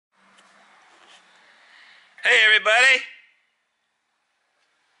Hey everybody!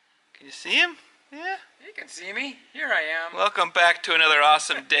 Can you see him? Yeah? You can see me. Here I am. Welcome back to another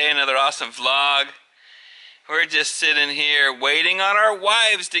awesome day, another awesome vlog. We're just sitting here waiting on our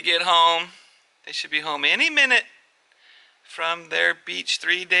wives to get home. They should be home any minute from their beach,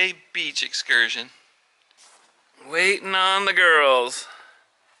 3-day beach excursion. Waiting on the girls.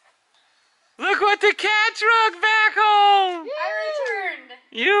 Look what the cat drug back home! I returned!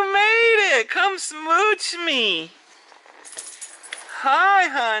 You made it! Come smooch me! Hi,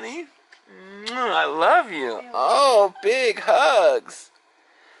 honey. I love you. Oh, big hugs.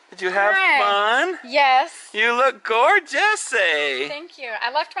 Did you have fun? Yes. You look gorgeous, eh? Thank you.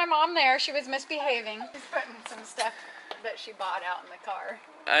 I left my mom there. She was misbehaving. She's putting some stuff that she bought out in the car.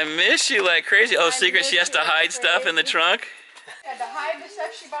 I miss you like crazy. Oh, secret, she has to hide stuff in the trunk? Had to hide the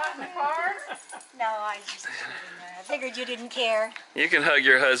stuff she bought in the car. No, I just kidding. I figured you didn't care. You can hug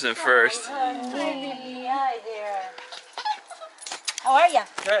your husband first. Honey, hi there. How are you?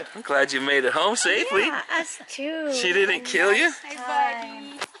 Good. I'm glad you made it home safely. Yeah, us too. She didn't kill you? Hi,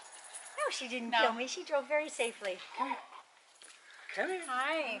 buddy. No, she didn't kill me. She drove very safely. Come here.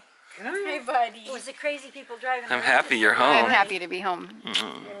 Hi. Come here. Hey, buddy. It was the crazy people driving. I'm around. happy you're I'm home. happy to be home.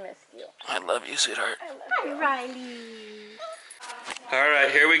 I love you, sweetheart. Hi, Riley. All right,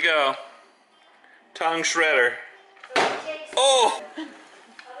 here we go. Tongue shredder. Oh!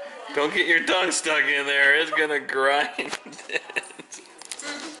 Don't get your tongue stuck in there. It's gonna grind it.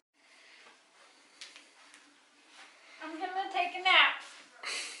 I'm gonna take a nap.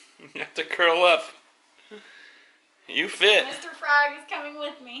 You have to curl up. You fit. Mr. Frog is coming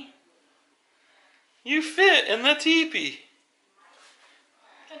with me. You fit in the teepee.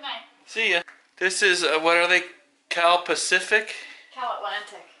 Good night. See ya. This is, what are they? Cal Pacific? Cal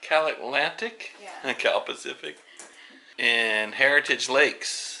Atlantic. Cal Atlantic? Yeah. Cal Pacific. In Heritage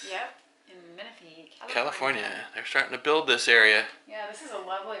Lakes, Yep. In Menifee, California. They're starting to build this area. Yeah, this is a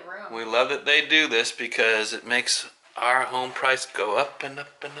lovely room. We love that they do this because it makes our home price go up and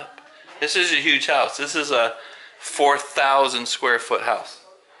up and up. This is a huge house. This is a 4,000 square foot house.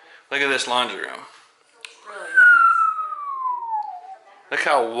 Look at this laundry room. Really nice. Look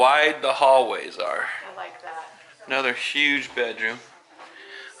how wide the hallways are. I like that. Another huge bedroom.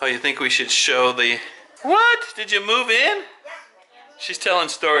 Oh, you think we should show the... What? Did you move in? She's telling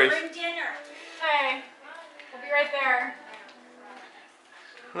stories. Bring dinner. Hey, we'll be right there.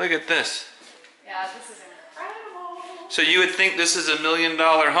 Look at this. Yeah, this is incredible. So you would think this is $1 million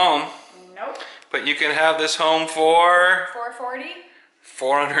home, Nope. but you can have this home for $440?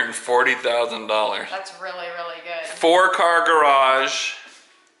 $440,000. That's really, really good. 4-car garage,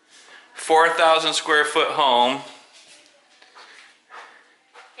 4,000 square foot home.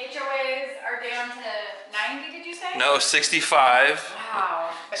 HOAs are down to 90, did you say? No, 65.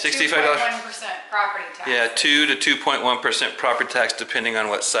 Wow. But $65. 2.1% property tax. Yeah, 2 to 2.1% property tax depending on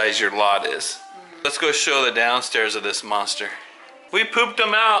what size your lot is. Let's go show the downstairs of this monster. We pooped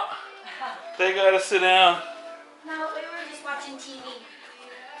them out. They gotta sit down. No, we were just watching TV.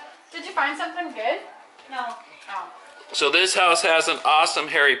 Did you find something good? No. Oh. So this house has an awesome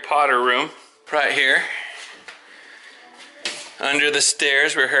Harry Potter room right here. Under the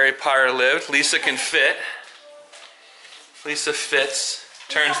stairs where Harry Potter lived. Lisa can fit. Lisa fits.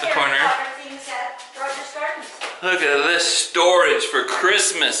 Turns the corner. Look at this storage for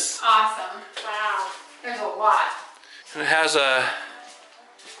Christmas. Awesome. Wow. There's a lot. It has a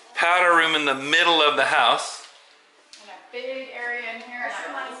powder room in the middle of the house. And a big area in here.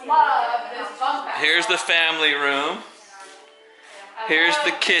 And I love this bunk bed. Here's the family room. Here's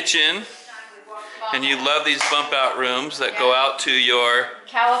the kitchen. And you love these bump out rooms that go out to your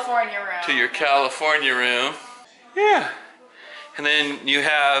California room. California room. Yeah. And then you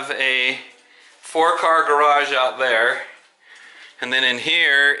have a 4-car garage out there. And then in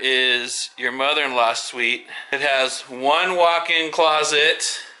here is your mother-in-law's suite. It has 1 walk-in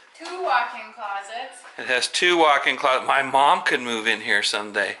closet. 2 walk-in closets. It has 2 walk-in closets. My mom could move in here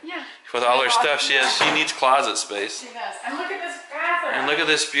someday. Yeah. With all her stuff she needs closet space. She does. And look at this bathroom. And look at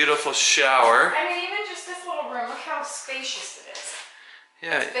this beautiful shower. I mean, even just this little room, look how spacious it is.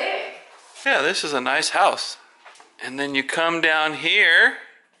 Yeah. It's big. Yeah, this is a nice house. And then you come down here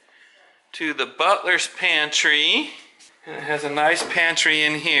to the butler's pantry. And it has a nice pantry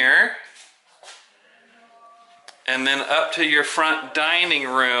in here. And then up to your front dining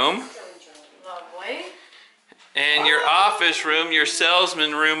room. Lovely. And your office room, your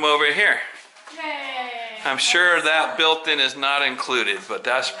salesman room over here. Yay. I'm sure that built-in is not included, but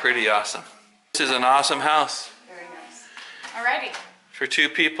that's pretty awesome. This is an awesome house. Very nice. Alrighty. For 2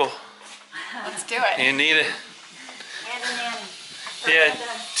 people. Let's do it. You need it. And a nanny. Yeah,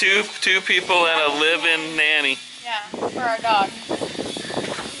 two people and a live-in nanny. Yeah, for our dog.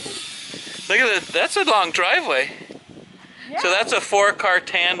 Look at that. That's a long driveway. Yeah. So that's a 4-car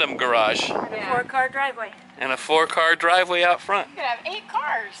tandem garage Yeah. 4-car driveway. and a 4-car driveway out front. You could have 8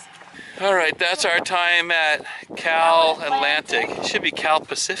 cars. All right, that's our time at Cal Atlantic. It should be Cal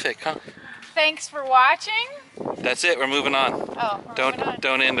Pacific, huh? Thanks for watching. That's it. We're moving on. Oh, we're moving on.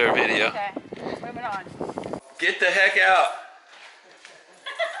 Don't end our video. Okay, moving on. Get the heck out.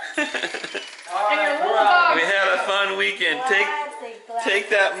 And your little dog. We had a fun weekend. Take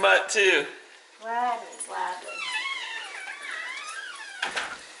that mutt too. Gladly.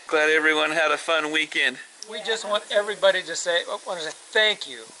 Glad everyone had a fun weekend. We just want everybody to say, thank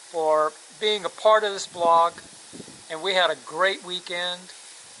you for being a part of this vlog. And we had a great weekend.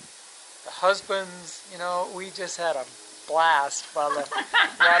 The husbands, you know, we just had a blast while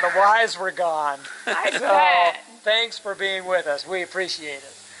the wives were gone. So thanks for being with us. We appreciate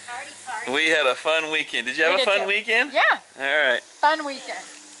it. We had a fun weekend. Did you have a fun weekend? Yeah, All right. fun weekend.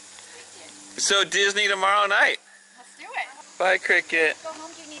 So Disney tomorrow night. Let's do it. Bye, Cricket. Go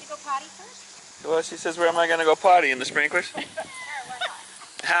home. Do you need to go potty first? Well, she says, where am I going to go potty? In the sprinklers? Sure, why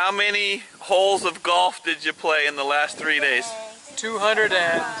not? How many holes of golf did you play in the last 3 days? 200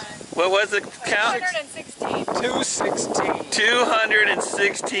 and What was the count? 216. 216.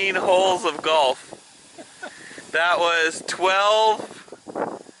 216 holes of golf. That was 12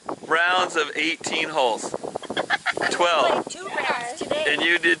 rounds of 18 holes. 12. Played 2 rounds today. And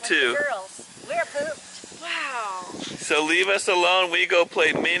you did with too. the girls. We're pooped. Wow. So leave us alone. We go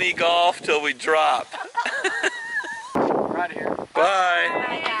play mini golf till we drop. Right here. Bye.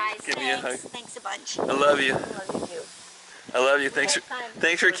 Bye, guys. Give me a Thanks. Thanks a bunch. I love you. Love you too. I love you.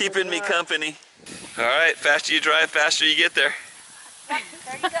 Thanks for keeping me company. All right, faster you drive, faster you get there. There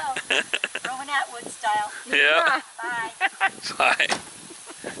you go. Rowan Atwood style. Yeah. Bye. Bye.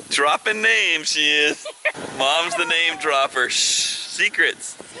 Dropping names, she is. Mom's the name dropper. Shh.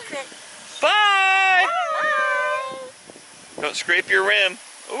 Secrets. Secret. Bye. Bye. Don't scrape your rim.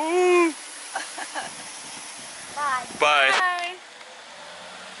 Ooh. Bye. Bye. Bye.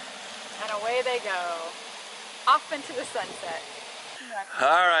 And away they go. Off into the sunset. All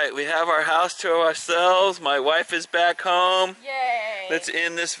right, we have our house to ourselves. My wife is back home. Yay. Let's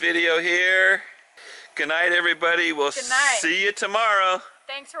end this video here. Good night, everybody. We'll Good night. see you tomorrow.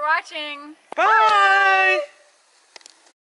 Thanks for watching. Bye.